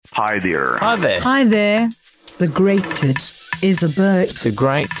Hi there. Hi there. Hi there. The great tit is a bird. The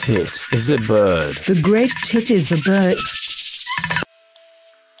great tit is a bird. The great tit is a bird.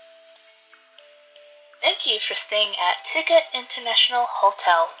 Thank you for staying at Ticket International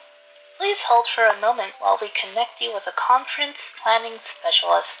Hotel. Please hold for a moment while we connect you with a conference planning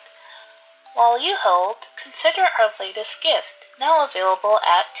specialist. While you hold, consider our latest gift, now available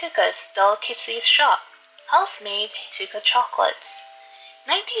at Tuka's Delicacies shop, house-made Tuka chocolates.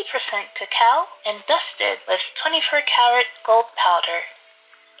 90% cacao and dusted with 24-karat gold powder.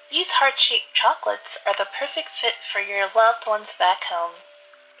 These heart-shaped chocolates are the perfect fit for your loved ones back home.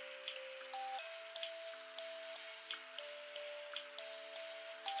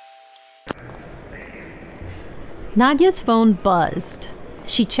 Nadia's phone buzzed.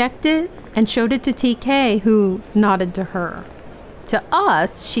 She checked it and showed it to TK, who nodded to her. To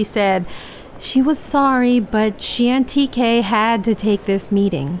us, she said she was sorry, but she and TK had to take this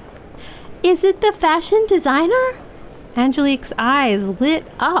meeting. Is it the fashion designer? Angelique's eyes lit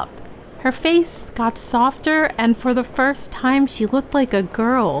up. Her face got softer, and for the first time, she looked like a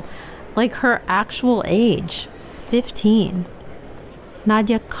girl, like her actual age, 15.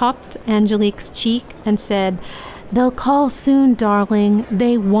 Nadia cupped Angelique's cheek and said, "They'll call soon, darling.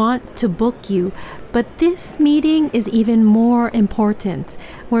 They want to book you. But this meeting is even more important.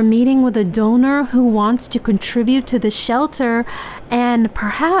 We're meeting with a donor who wants to contribute to the shelter and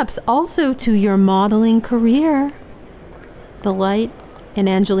perhaps also to your modeling career." The light in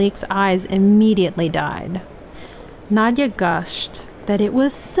Angelique's eyes immediately died. Nadia gushed that it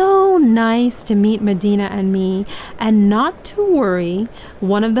was so nice to meet Medina and me, and not to worry,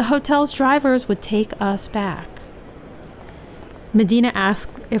 one of the hotel's drivers would take us back. Medina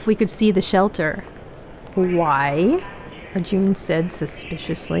asked if we could see the shelter. "Why?" Arjun said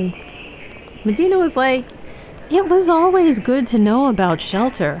suspiciously. Medina was like, "It was always good to know about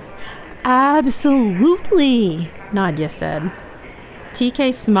shelter." "Absolutely," Nadia said.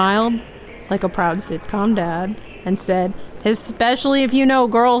 TK smiled like a proud sitcom dad and said, "Especially if you know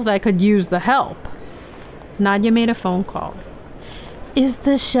girls that could use the help." Nadia made a phone call. "Is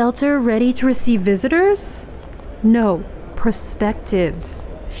the shelter ready to receive visitors?" "No. Perspectives,"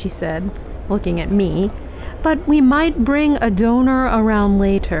 she said, looking at me, "but we might bring a donor around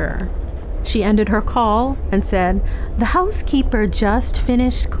later." She ended her call and said, "The housekeeper just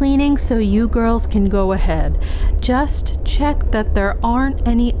finished cleaning, so you girls can go ahead. Just check that there aren't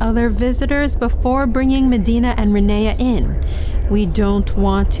any other visitors before bringing Medina and Renea in. We don't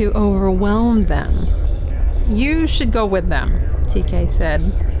want to overwhelm them." "You should go with them," TK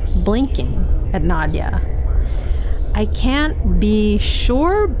said, blinking at Nadia. I can't be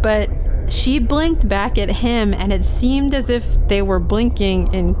sure, but she blinked back at him, and it seemed as if they were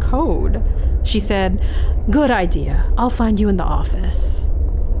blinking in code. She said, "Good idea. I'll find you in the office."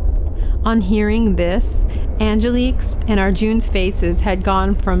 On hearing this, Angelique's and Arjun's faces had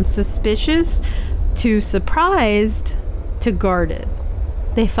gone from suspicious to surprised to guarded.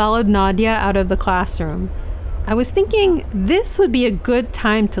 They followed Nadia out of the classroom. I was thinking this would be a good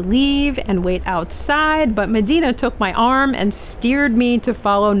time to leave and wait outside, but Medina took my arm and steered me to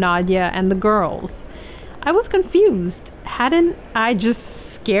follow Nadia and the girls. I was confused. Hadn't I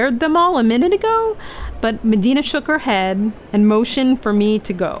just scared them all a minute ago? But Medina shook her head and motioned for me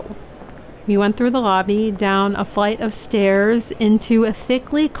to go. We went through the lobby, down a flight of stairs, into a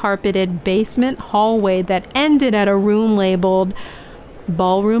thickly carpeted basement hallway that ended at a room labeled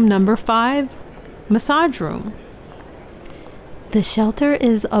Ballroom Number 5. Massage room. "The shelter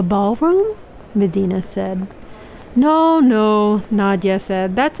is a ballroom?" Medina said. No, Nadia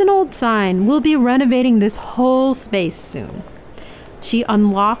said. "That's an old sign. We'll be renovating this whole space soon." She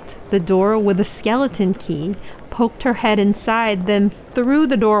unlocked the door with a skeleton key, poked her head inside, then threw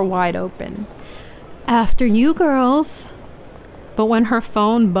the door wide open. "After you girls." But when her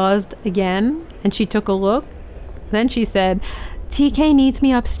phone buzzed again and she took a look, then she said, "TK needs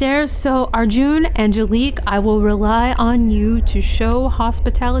me upstairs, so Arjun, Angelique, I will rely on you to show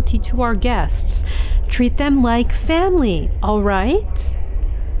hospitality to our guests. Treat them like family, all right?"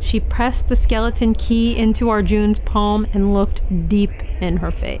 She pressed the skeleton key into Arjun's palm and looked deep in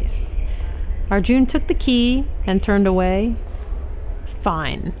her face. Arjun took the key and turned away.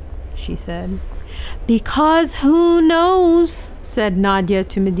 "Fine," she said. "Because who knows," said Nadia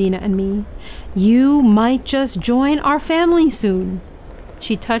to Medina and me. "You might just join our family soon."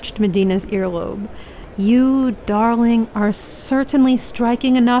 She touched Medina's earlobe. "You, darling, are certainly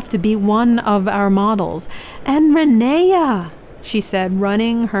striking enough to be one of our models. And Renea," she said,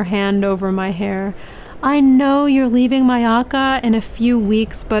 running her hand over my hair. "I know you're leaving Mfaaka in a few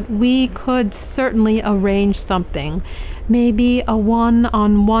weeks, but we could certainly arrange something. Maybe a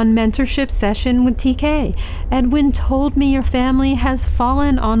one-on-one mentorship session with TK. Edwin told me your family has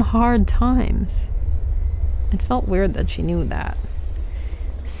fallen on hard times. It felt weird that she knew that.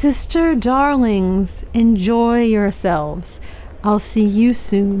 Sister darlings, enjoy yourselves. I'll see you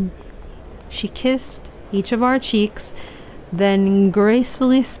soon. She kissed each of our cheeks, then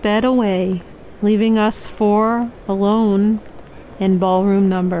gracefully sped away, leaving us four alone in ballroom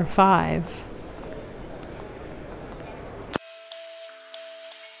number 5.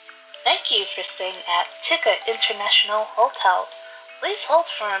 Thank you for staying at Tika International Hotel. Please hold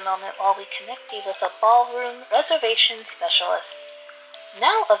for a moment while we connect you with a ballroom reservation specialist.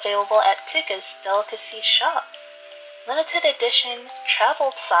 Now available at Tika's Delicacy Shop. Limited edition,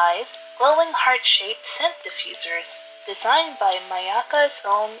 travel size, glowing heart-shaped scent diffusers, designed by Mfaaka's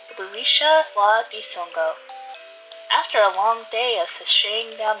own Lurisha Wa Disongo. After a long day of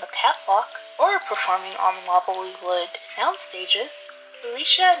sashaying down the catwalk or performing on wobbly wood sound stages,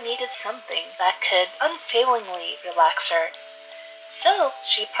 Lurisha needed something that could unfailingly relax her. So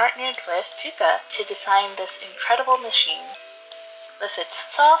she partnered with Tika to design this incredible machine. With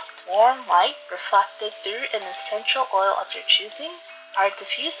its soft, warm light reflected through an essential oil of your choosing, our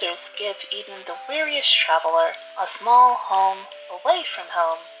diffusers give even the weariest traveler a small home away from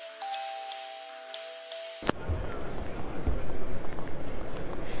home.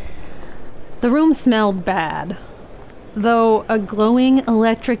 The room smelled bad. Though a glowing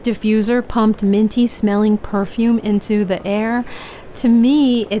electric diffuser pumped minty-smelling perfume into the air, to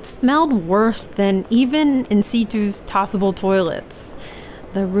me, it smelled worse than even in Situ's tossable toilets.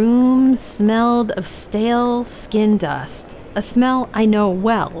 The room smelled of stale skin dust, a smell I know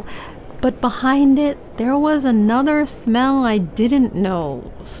well, but behind it, there was another smell I didn't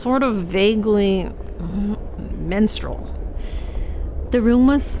know, sort of vaguely menstrual. The room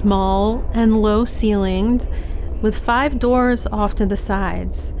was small and low-ceilinged, with 5 doors off to the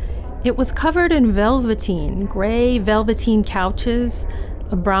sides. It was covered in velveteen, gray velveteen couches,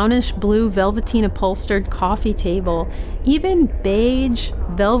 a brownish-blue velveteen upholstered coffee table, even beige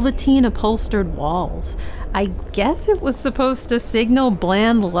velveteen upholstered walls. I guess it was supposed to signal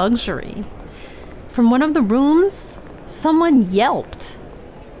bland luxury. From one of the rooms, someone yelped.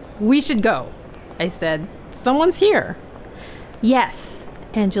 "We should go," I said. "Someone's here." "Yes,"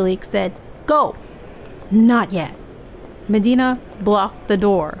 Angelique said. "Go." "Not yet." Medina blocked the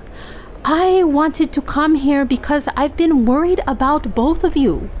door. "I wanted to come here because I've been worried about both of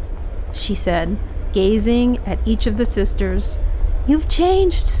you," she said, gazing at each of the sisters. "You've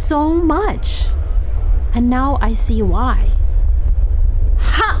changed so much. And now I see why."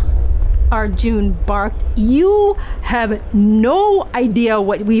 "Ha!" Arjun barked. "You have no idea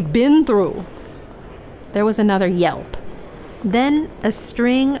what we've been through." There was another yelp. Then a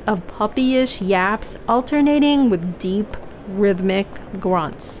string of puppyish yaps alternating with deep, rhythmic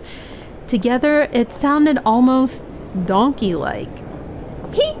grunts. Together, it sounded almost donkey-like.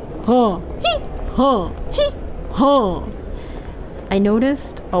 Hee-haw, hee-haw, hee-haw. I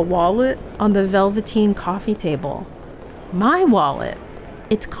noticed a wallet on the velveteen coffee table. My wallet.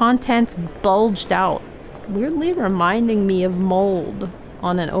 Its contents bulged out, weirdly reminding me of mold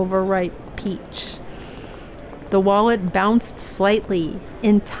on an overripe peach. The wallet bounced slightly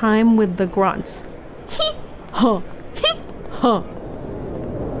in time with the grunts. Hee-haw, hee-haw.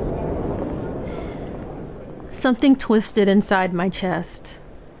 Something twisted inside my chest.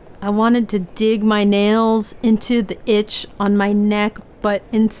 I wanted to dig my nails into the itch on my neck, but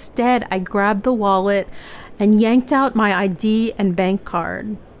instead I grabbed the wallet and yanked out my ID and bank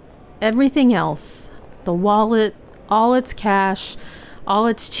card. Everything else, the wallet, all its cash, all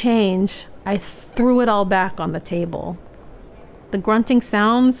its change, I threw it all back on the table. The grunting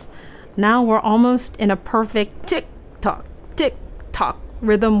sounds now were almost in a perfect tick-tock, tick-tock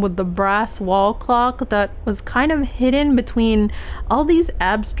rhythm with the brass wall clock that was kind of hidden between all these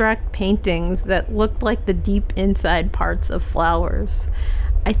abstract paintings that looked like the deep inside parts of flowers.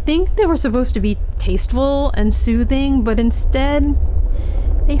 I think they were supposed to be tasteful and soothing, but instead,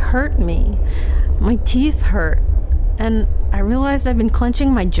 they hurt me. My teeth hurt, and I realized I've been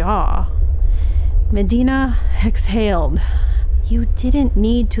clenching my jaw. Medina exhaled. "You didn't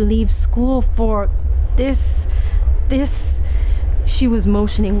need to leave school for this. She was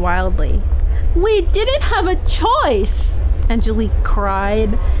motioning wildly. "We didn't have a choice!" Angelique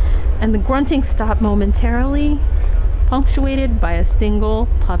cried, and the grunting stopped momentarily, punctuated by a single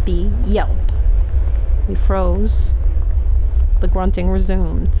puppy yelp. We froze. The grunting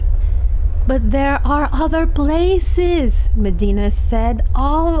resumed. "But there are other places," Medina said,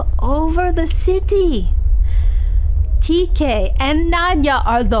 "all over the city." TK and Nadia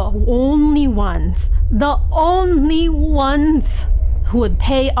are the only ones who would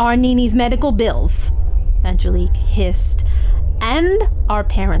pay our Nini's medical bills, Angelique hissed, and our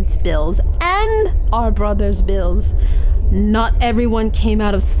parents' bills, and our brother's bills. Not everyone came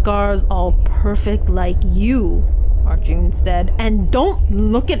out of scars all perfect like you, Arjun said, and don't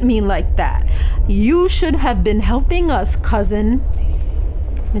look at me like that. You should have been helping us, cousin.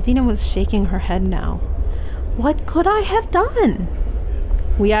 Medina was shaking her head now. What could I have done?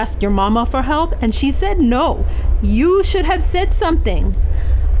 We asked your mama for help and she said no. You should have said something.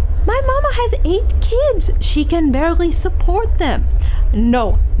 My mama has 8 kids. She can barely support them.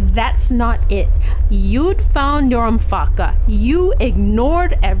 No, that's not it. You'd found your Mfaaka. You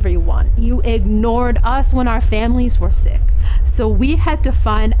ignored everyone. You ignored us when our families were sick. So we had to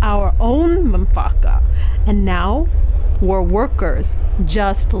find our own Mfaaka. And now we're workers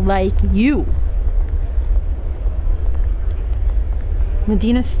just like you.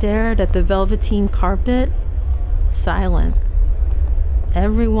 Medina stared at the velveteen carpet, silent.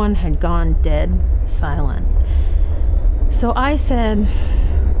 Everyone had gone dead silent. So I said,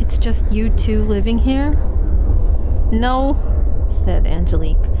 "It's just you two living here?" "No," said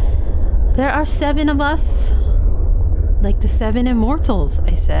Angelique. "There are 7 of us. Like the 7 immortals,"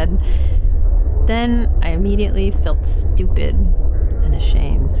 I said. Then I immediately felt stupid and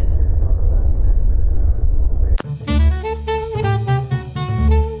ashamed.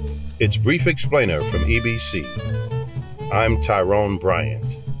 It's Brief Explainer from EBC. I'm Tyrone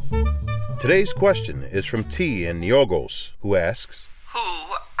Bryant. Today's question is from T in Niogos, who asks, Who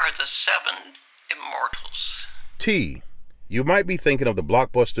are the 7 immortals? T, you might be thinking of the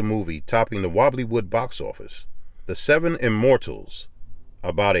blockbuster movie topping the Wobblywood box office, The 7 Immortals,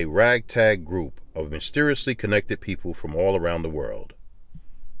 about a ragtag group of mysteriously connected people from all around the world.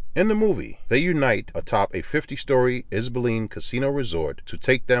 In the movie, they unite atop a 50-story Isbaline casino resort to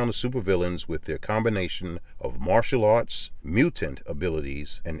take down the supervillains with their combination of martial arts, mutant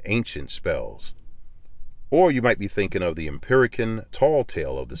abilities, and ancient spells. Or you might be thinking of the Empirican tall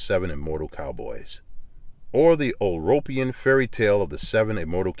tale of the 7 immortal cowboys. Or the Olropian fairy tale of the 7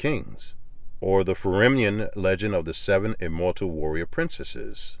 immortal kings. Or the Feremian legend of the 7 immortal warrior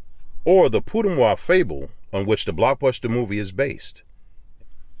princesses. Or the Putumwa fable on which the blockbuster movie is based.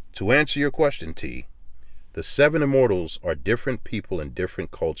 To answer your question, T, the 7 immortals are different people in different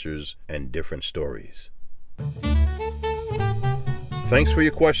cultures and different stories. Thanks for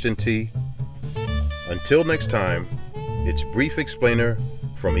your question, T. Until next time, it's Brief Explainer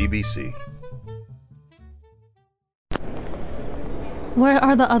from EBC. Where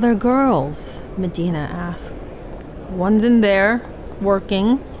are the other girls? Medina asked. One's in there,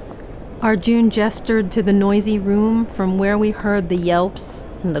 working. Arjun gestured to the noisy room from where we heard the yelps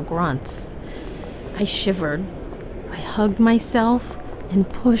and the grunts. I shivered. I hugged myself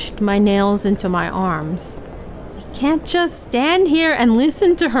and pushed my nails into my arms. I can't just stand here and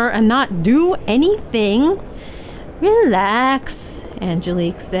listen to her and not do anything. Relax,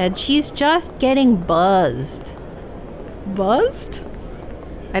 Angelique said. She's just getting buzzed. Buzzed?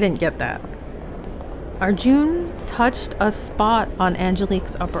 I didn't get that. Arjun touched a spot on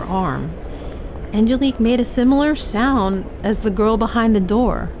Angelique's upper arm. Angelique made a similar sound as the girl behind the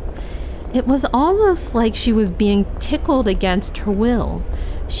door. It was almost like she was being tickled against her will.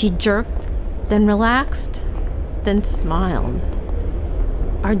 She jerked, then relaxed, then smiled.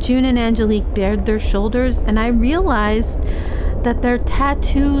 Arjun and Angelique bared their shoulders, and I realized that their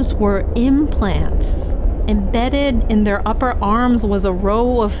tattoos were implants. Embedded in their upper arms was a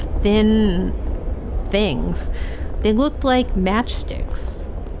row of thin things. They looked like matchsticks,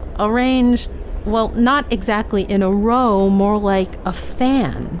 arranged, well, not exactly in a row, more like a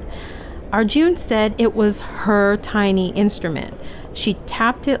fan. Arjun said it was her tiny instrument. She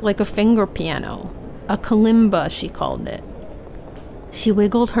tapped it like a finger piano, a kalimba, she called it. She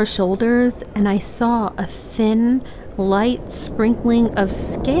wiggled her shoulders, and I saw a thin, light sprinkling of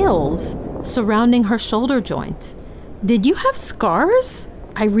scales surrounding her shoulder joint. Did you have scars?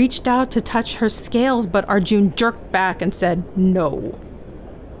 I reached out to touch her scales, but Arjun jerked back and said no.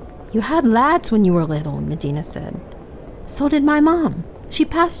 You had lads when you were little, Medina said. So did my mom. She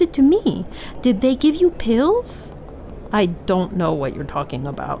passed it to me. Did they give you pills? I don't know what you're talking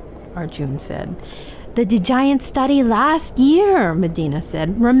about, Arjun said. The giant study last year, Medina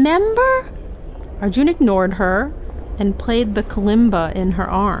said. Remember? Arjun ignored her and played the kalimba in her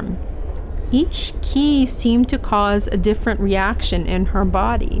arm. Each key seemed to cause a different reaction in her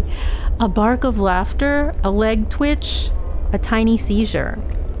body. A bark of laughter, a leg twitch, a tiny seizure.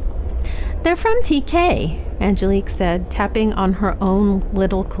 They're from TK, Angelique said, tapping on her own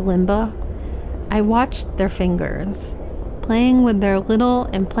little kalimba. I watched their fingers. Playing with their little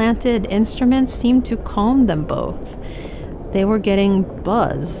implanted instruments seemed to calm them both. They were getting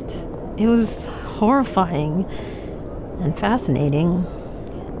buzzed. It was horrifying and fascinating.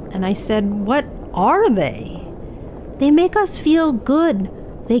 And I said, "What are they?" "They make us feel good.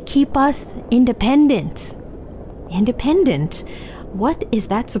 They keep us independent." "Independent? What is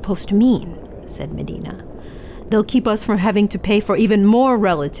that supposed to mean?" said Medina. "They'll keep us from having to pay for even more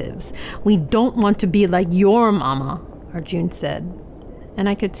relatives. We don't want to be like your mama," Arjun said. And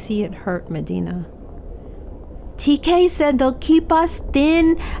I could see it hurt Medina. "TK said they'll keep us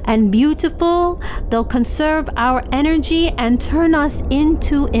thin and beautiful. They'll conserve our energy and turn us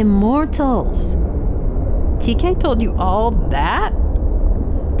into immortals." TK told you all that?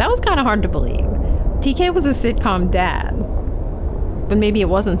 That was kind of hard to believe. TK was a sitcom dad. But maybe it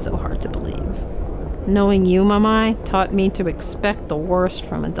wasn't so hard to believe. Knowing you, Mamai, taught me to expect the worst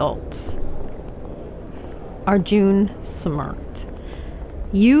from adults. Arjun smirked.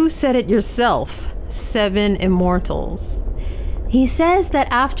 "You said it yourself. 7 immortals." "He says that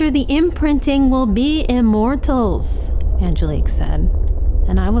after the imprinting we'll be immortals," Angelique said.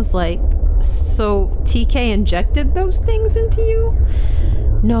 And I was like, "So TK injected those things into you?"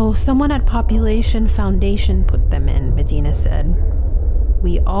 "No, someone at Population Foundation put them in," Medina said.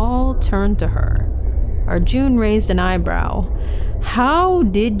 We all turned to her. Arjun raised an eyebrow. "How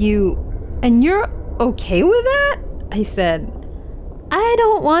did you... And you're okay with that?" I said. "I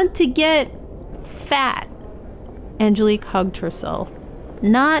don't want to get fat." Angelique hugged herself.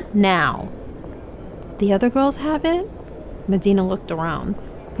 "Not now." "The other girls have it?" Medina looked around.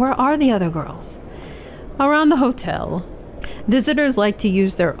 "Where are the other girls?" "Around the hotel. Visitors like to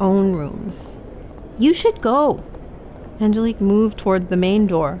use their own rooms." "You should go." Angelique moved toward the main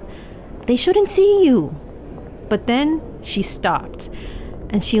door. "They shouldn't see you." But then she stopped,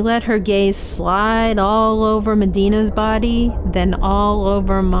 and she let her gaze slide all over Medina's body, then all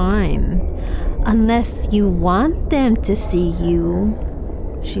over mine. "Unless you want them to see you,"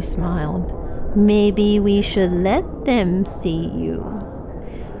 she smiled. "Maybe we should let them see you."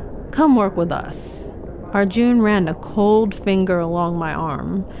 "Come work with us." Arjun ran a cold finger along my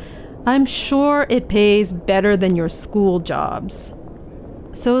arm. "I'm sure it pays better than your school jobs."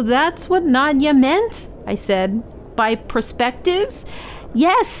 "So that's what Nadia meant?" I said. "By perspectives?"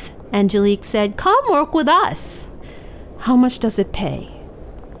 "Yes," Angelique said. "Come work with us." "How much does it pay?"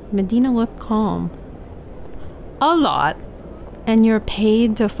 Medina looked calm. "A lot." "And you're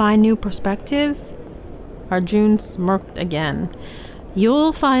paid to find new perspectives?" Arjun smirked again.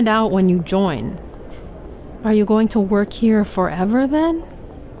 "You'll find out when you join." "Are you going to work here forever then?"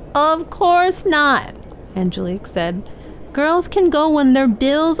 "Of course not," Angelique said. "Girls can go when their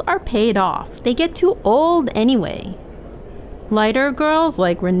bills are paid off. They get too old anyway." "Lighter girls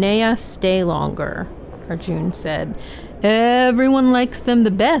like Renea stay longer," Arjun said. "Everyone likes them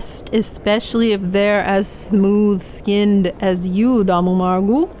the best, especially if they're as smooth-skinned as you,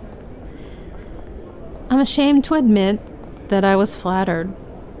 Damumargu." I'm ashamed to admit that I was flattered.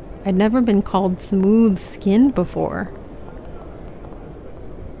 I'd never been called smooth-skinned before.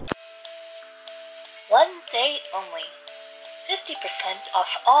 One day only. 50%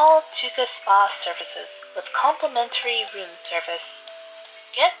 off all Tuka Spa services with complimentary room service.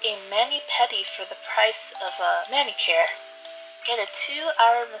 Get a mani-pedi for the price of a manicure. Get a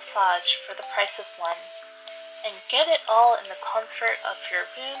 2-hour massage for the price of one. And get it all in the comfort of your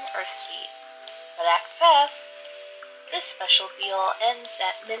room or suite. But act fast. This special deal ends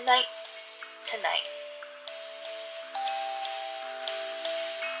at midnight tonight.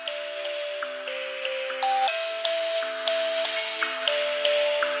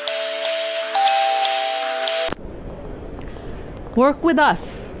 "Work with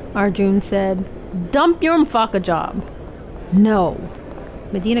us," Arjun said. "Dump your Mfaaka job." "No."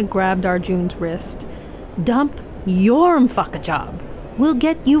 Medina grabbed Arjun's wrist. "Dump your Mfaaka job. We'll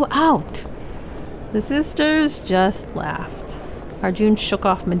get you out." The sisters just laughed. Arjun shook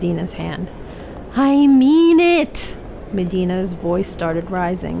off Medina's hand. "I mean it." Medina's voice started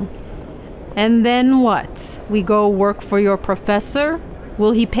rising. "And then what? We go work for your professor?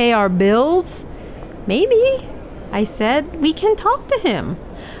 Will he pay our bills?" "Maybe," I said. "We can talk to him."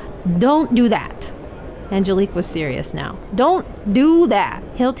 "Don't do that." Angelique was serious now. "Don't do that.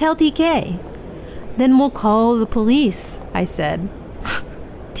 He'll tell TK." "Then we'll call the police," I said.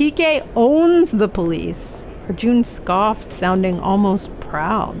 "TK owns the police." Arjun scoffed, sounding almost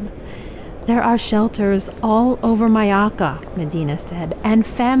proud. "There are shelters all over Mfaaka," Medina said, "and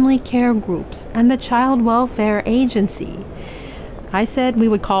family care groups and the Child Welfare Agency." I said we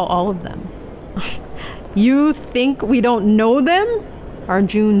would call all of them. "You think we don't know them?"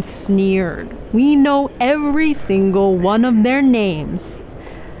 Arjun sneered. We know every single one of their names.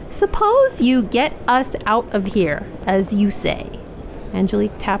 Suppose you get us out of here, as you say.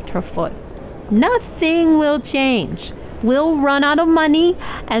 Angelique tapped her foot. Nothing will change. We'll run out of money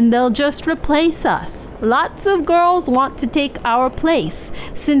and they'll just replace us. Lots of girls want to take our place.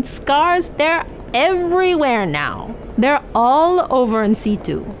 Since scars, they're everywhere now. They're all over in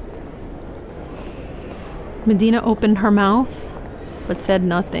situ. Medina opened her mouth, but said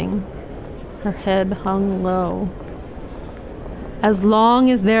nothing. Her head hung low. As long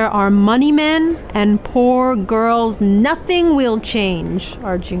as there are money men and poor girls, nothing will change,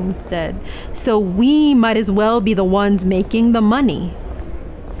 Arjun said. So we might as well be the ones making the money.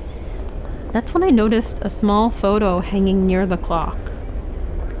 That's when I noticed a small photo hanging near the clock.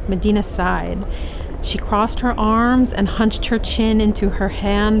 Medina sighed. She crossed her arms and hunched her chin into her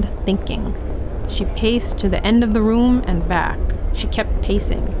hand, thinking. She paced to the end of the room and back. She kept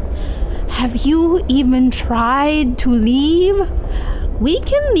pacing. Have you even tried to leave? We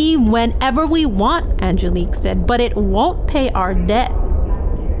can leave whenever we want, Angelique said, but it won't pay our debt.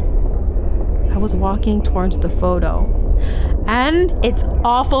 I was walking towards the photo. And it's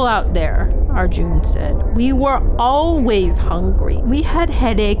awful out there, Arjun said. We were always hungry. We had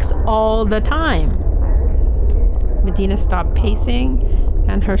headaches all the time. Medina stopped pacing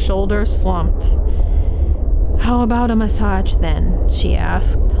and her shoulders slumped. How about a massage then? She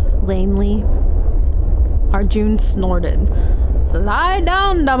asked, lamely. Arjun snorted. Lie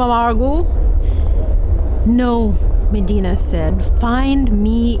down, Damamargu. No, Medina said. Find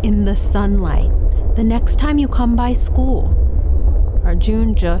me in the sunlight the next time you come by school.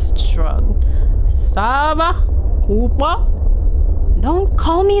 Arjun just shrugged. Sava, Kupa? Don't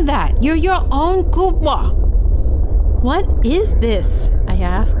call me that. You're your own Kupa. What is this? I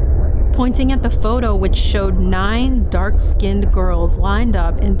asked, pointing at the photo which showed 9 dark-skinned girls lined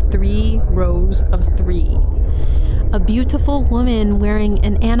up in 3 rows of 3. A beautiful woman wearing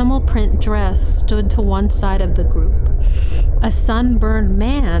an animal print dress stood to one side of the group. A sunburned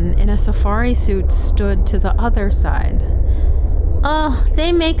man in a safari suit stood to the other side.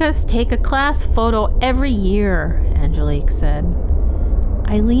 They make us take a class photo every year, Angelique said.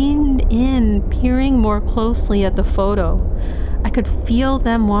 I leaned in, peering more closely at the photo. I could feel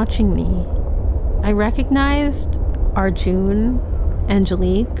them watching me. I recognized Arjun,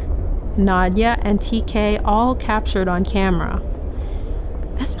 Angelique, Nadia, and TK all captured on camera.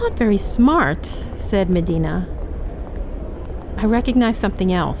 That's not very smart, said Medina. I recognized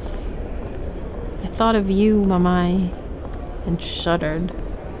something else. I thought of you, Mamai, and shuddered.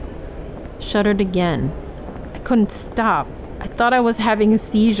 Shuddered again. I couldn't stop. I thought I was having a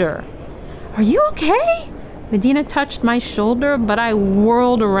seizure. Are you okay? Medina touched my shoulder, but I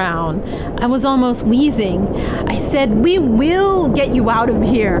whirled around. I was almost wheezing. I said, we will get you out of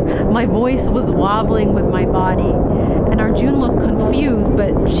here. My voice was wobbling with my body. And Arjun looked confused,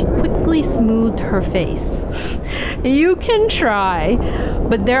 but she quickly smoothed her face. You can try,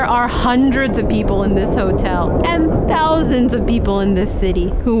 but there are hundreds of people in this hotel and thousands of people in this city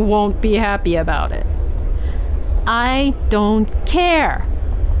who won't be happy about it. I don't care.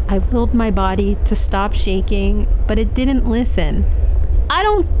 I willed my body to stop shaking, but it didn't listen. I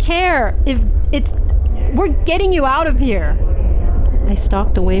don't care if we're getting you out of here. I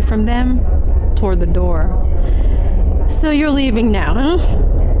stalked away from them toward the door. So you're leaving now, huh?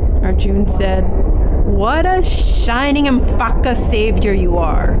 Arjun said. What a shining Mfaaka savior you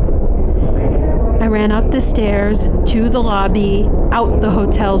are. I ran up the stairs, to the lobby, out the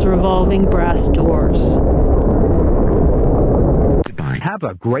hotel's revolving brass doors. Have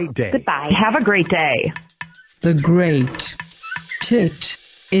a great day. Goodbye. Have a great day. The Great Tit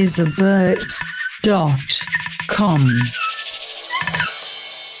is a bird.com.